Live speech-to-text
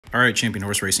All right, champion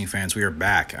horse racing fans, we are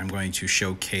back. I'm going to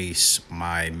showcase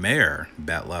my mare,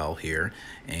 Betlel, here,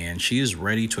 and she is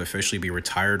ready to officially be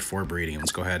retired for breeding.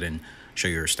 Let's go ahead and show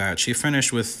you her stats. She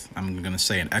finished with, I'm going to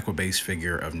say, an Equibase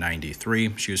figure of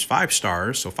 93. She was 5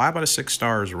 stars, so 5 out of 6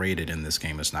 stars rated in this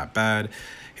game is not bad.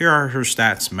 Here are her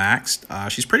stats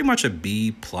maxed. She's pretty much a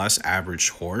B+ average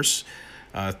horse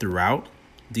throughout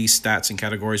these stats and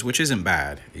categories, which isn't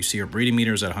bad. You see her breeding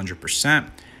meter is at 100%.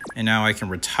 And now I can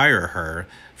retire her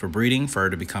for breeding for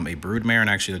her to become a brood mare. And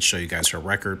actually, let's show you guys her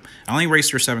record. I only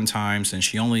raced her 7 times, and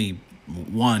she only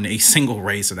won a single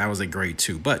race, so that was a grade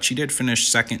 2. But she did finish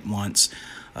second once.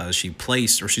 She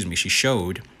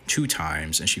showed 2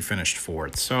 times, and she finished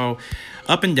 4th. So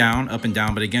up and down.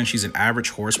 But again, she's an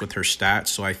average horse with her stats,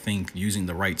 so I think using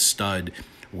the right stud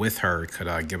with her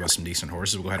could give us some decent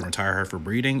horses. We'll go ahead and retire her for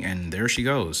breeding, and there she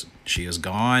goes. She is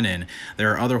gone, and there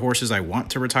are other horses I want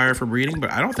to retire for breeding, but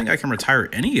I don't think I can retire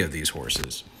any of these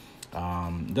horses.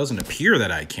 It doesn't appear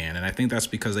that I can, and I think that's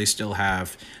because they still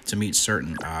have to meet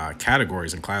certain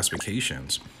categories and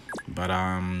classifications. But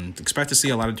expect to see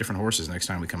a lot of different horses next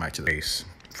time we come back to the race.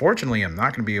 Fortunately, I'm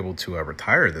not going to be able to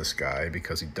retire this guy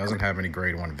because he doesn't have any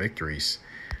grade 1 victories.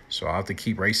 So I'll have to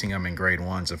keep racing him in grade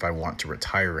 1s if I want to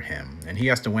retire him. And he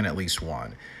has to win at least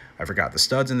 1. I forgot, the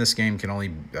studs in this game can only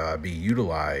be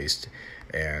utilized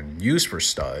and used for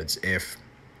studs if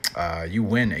you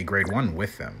win a grade 1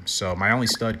 with them. So my only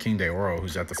stud, King de Oro,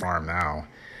 who's at the farm now,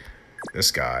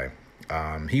 this guy,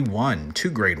 he won 2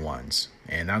 grade 1s.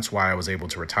 And that's why I was able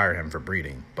to retire him for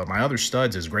breeding. But my other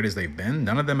studs, as great as they've been,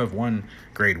 none of them have won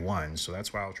grade 1. So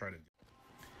that's why I'll try to do.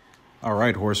 All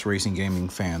right, horse racing gaming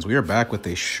fans, we are back with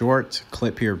a short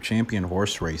clip here of Champion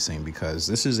Horse Racing because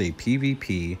this is a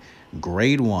PvP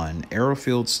Grade 1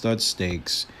 Arrowfield Stud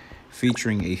Stakes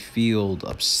featuring a field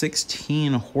of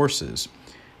 16 horses.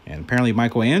 And apparently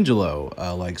Michelangelo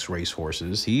likes race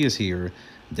horses. He is here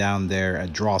down there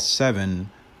at draw 7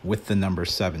 with the number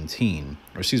 17,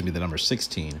 or excuse me, the number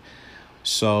 16.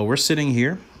 So we're sitting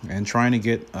here and trying to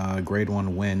get a grade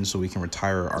 1 win so we can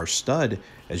retire our stud,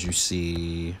 as you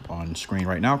see on screen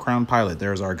right now. Crown Pilot,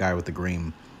 there's our guy with the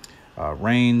green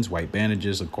reins, white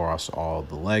bandages across all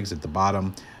the legs at the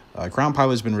bottom. Crown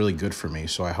Pilot's been really good for me,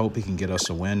 so I hope he can get us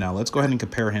a win. Now let's go ahead and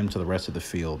compare him to the rest of the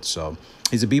field. So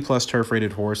he's a B+ turf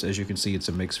rated horse. As you can see, it's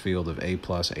a mixed field of A+,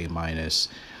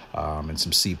 A-, and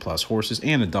some C+ horses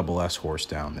and a double S horse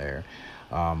down there.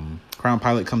 Crown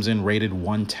Pilot comes in rated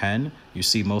 110. You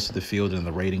see most of the field in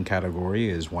the rating category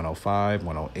is 105,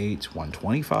 108,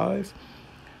 125,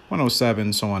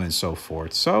 107, so on and so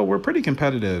forth. So we're pretty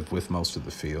competitive with most of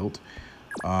the field.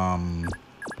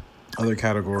 Other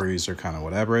categories are kind of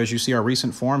whatever. As you see our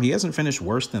recent form, he hasn't finished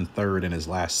worse than 3rd in his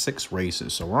last 6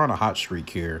 races. So we're on a hot streak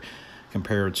here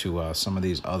compared to some of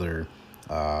these other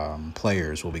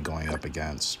players we'll be going up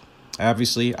against.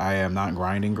 Obviously, I am not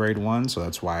grinding grade 1, so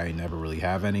that's why I never really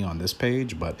have any on this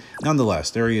page. But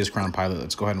nonetheless, there he is, Crown Pilot.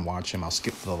 Let's go ahead and watch him. I'll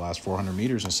skip to the last 400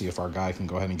 meters and see if our guy can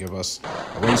go ahead and give us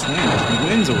a race win. If he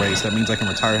wins a race, that means I can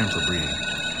retire him for breeding.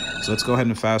 So let's go ahead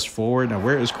and fast forward. Now,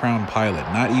 where is Crown Pilot?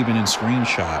 Not even in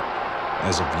screenshot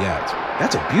as of yet.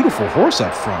 That's a beautiful horse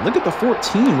up front. Look at the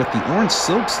 14 with the orange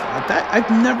silks. I've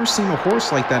never seen a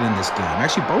horse like that in this game.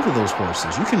 Actually, both of those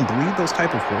horses. You can breed those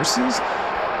type of horses.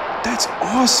 That's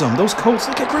awesome. Those coats.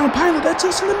 Look at Crown Pilot. That's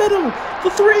us in the middle.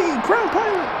 The 3, Crown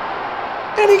Pilot.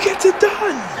 And he gets it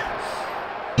done.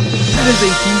 That is a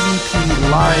PvP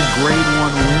live grade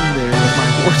 1 win there with my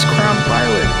horse, Crown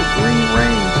Pilot. The green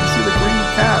reins. You see the green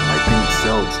cap, my pink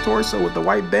silks, torso with the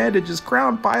white bandages.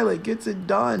 Crown Pilot gets it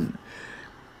done.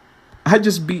 I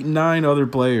just beat 9 other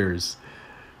players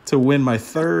to win my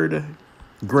 3rd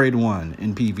grade 1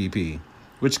 in PvP.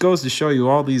 Which goes to show you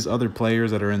all these other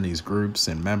players that are in these groups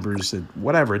and members and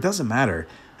whatever. It doesn't matter.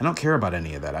 I don't care about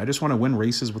any of that. I just want to win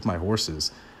races with my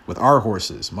horses, with our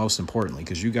horses, most importantly,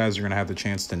 because you guys are going to have the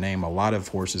chance to name a lot of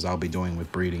horses I'll be doing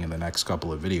with breeding in the next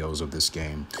couple of videos of this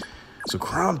game. So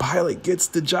Crown Pilot gets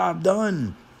the job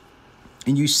done.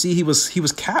 And you see he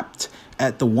was capped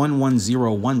at the 110,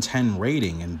 110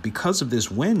 rating. And because of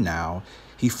this win now,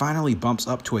 he finally bumps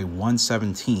up to a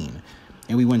 117.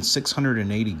 And we win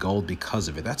 680 gold because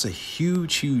of it. That's a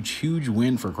huge, huge, huge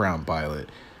win for Crown Pilot.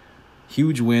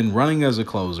 Huge win, running as a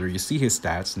closer. You see his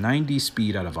stats, 90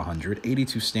 speed out of 100,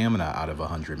 82 stamina out of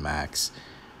 100 max.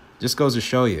 Just goes to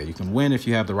show you, you can win if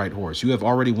you have the right horse. You have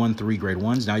already won 3 grade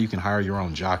 1s. Now you can hire your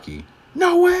own jockey.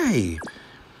 No way!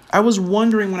 I was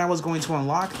wondering when I was going to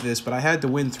unlock this, but I had to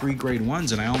win 3 grade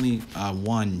 1s, and I only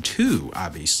won 2,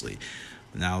 obviously.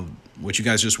 Now, what you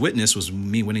guys just witnessed was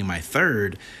me winning my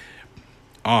 3rd.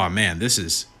 Oh man, this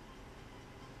is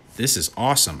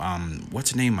awesome.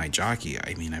 What's the name of my jockey?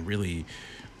 I mean, I really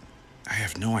I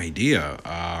have no idea.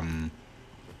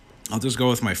 I'll just go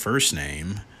with my first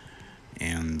name.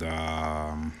 And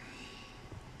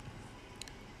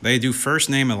they do first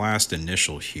name and last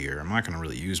initial here. I'm not going to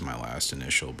really use my last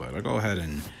initial, but I'll go ahead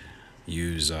and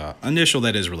use initial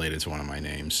that is related to one of my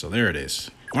names. So there it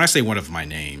is. When I say one of my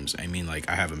names, I mean like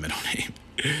I have a middle name.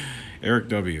 Eric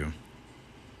W.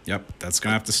 Yep, that's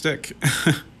going to have to stick.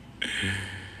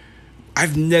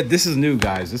 This is new,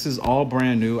 guys. This is all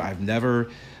brand new. I've never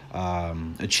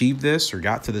achieved this or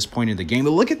got to this point in the game.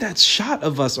 But look at that shot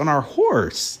of us on our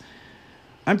horse.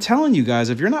 I'm telling you guys,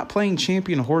 if you're not playing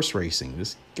champion horse racing,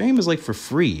 this game is like for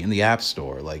free in the App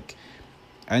Store. Like,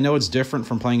 I know it's different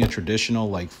from playing a traditional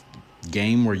like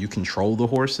game where you control the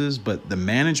horses, but the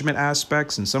management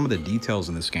aspects and some of the details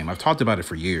in this game, I've talked about it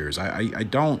for years. I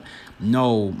don't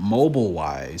know mobile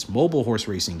horse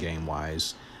racing game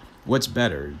wise, what's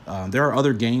better. There are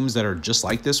other games that are just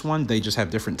like this one. They just have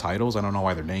different titles. I don't know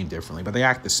why they're named differently, but they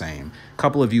act the same. A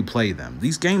couple of you play them.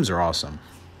 These games are awesome.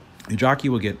 Your jockey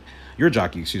will get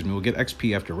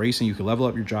XP after racing. You can level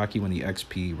up your jockey when the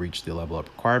XP reach the level up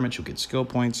requirements. You'll get skill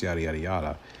points, yada, yada,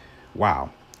 yada.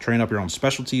 Wow. Train up your own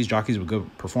specialties. Jockeys with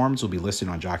good performance will be listed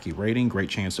on jockey rating. Great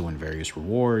chance to win various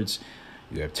rewards.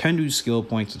 You have 10 new skill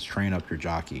points to train up your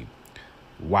jockey.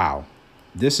 Wow.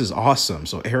 This is awesome.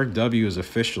 So Eric W is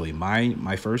officially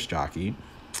my first jockey.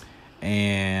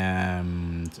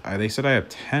 And they said I have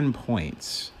 10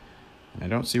 points. I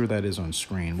don't see where that is on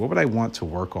screen. What would I want to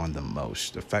work on the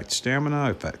most? Affect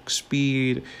stamina, affect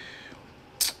speed.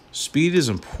 Speed is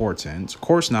important.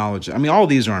 Course knowledge. I mean, all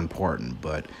these are important,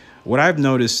 but what I've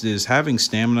noticed is having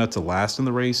stamina to last in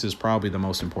the race is probably the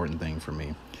most important thing for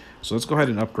me. So let's go ahead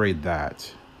and upgrade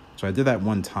that. So I did that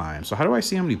one time. So how do I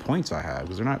see how many points I have?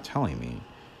 Because they're not telling me.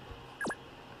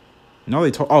 No,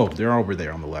 they told. Oh, they're over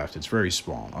there on the left. It's very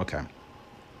small. Okay.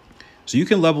 So you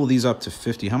can level these up to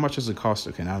 50. How much does it cost?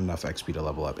 Okay, not enough XP to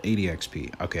level up. 80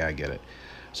 XP. Okay, I get it.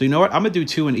 So you know what? I'm going to do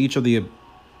 2 in each of the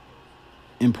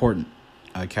important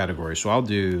categories. So I'll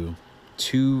do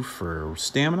 2 for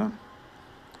stamina,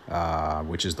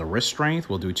 which is the wrist strength.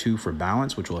 We'll do 2 for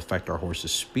balance, which will affect our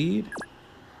horse's speed.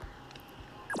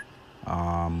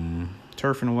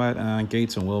 Turf and wet,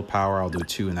 gates and willpower. I'll do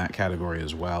 2 in that category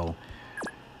as well.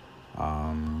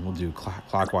 We'll do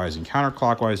clockwise and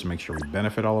counterclockwise to make sure we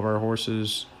benefit all of our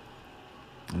horses.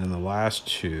 And then the last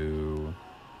 2,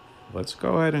 let's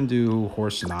go ahead and do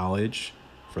horse knowledge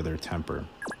for their temper.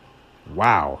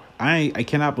 Wow, I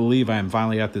cannot believe I am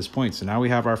finally at this point. So now we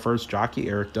have our first jockey,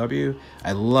 Eric W.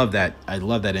 I love that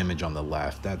image on the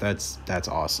left. That's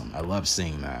awesome. I love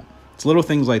seeing that. It's little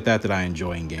things like that I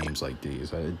enjoy in games like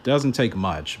these. It doesn't take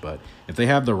much, but if they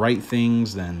have the right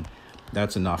things, then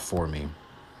that's enough for me.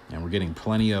 And we're getting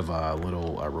plenty of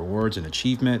little rewards and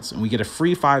achievements. And we get a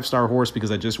free 5-star horse because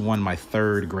I just won my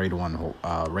 3rd grade 1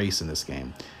 race in this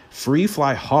game. Free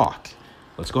Fly Hawk.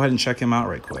 Let's go ahead and check him out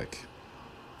right quick.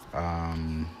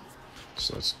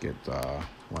 So let's get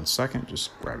 1 second.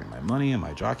 Just grabbing my money and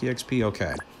my jockey XP.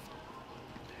 Okay.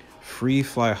 Free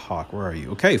Fly Hawk. Where are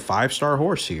you? Okay, 5-star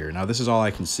horse here. Now, this is all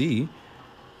I can see.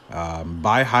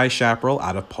 Buy High Chaparral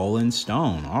out of Poland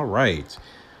Stone. All right.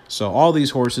 So all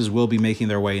these horses will be making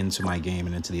their way into my game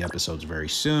and into the episodes very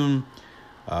soon.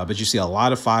 But you see a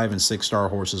lot of 5- and 6-star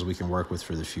horses we can work with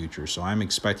for the future. So I'm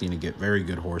expecting to get very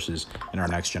good horses in our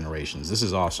next generations. This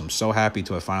is awesome. So happy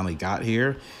to have finally got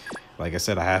here. Like I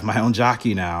said, I have my own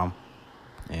jockey now.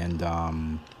 And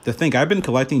to think, I've been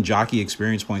collecting jockey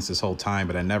experience points this whole time,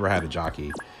 but I never had a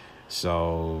jockey.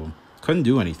 So couldn't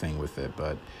do anything with it.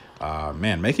 But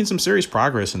man, making some serious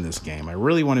progress in this game. I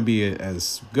really want to be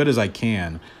as good as I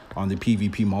can on the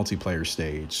PvP multiplayer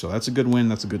stage. So that's a good win.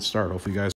 That's a good start. Hopefully you guys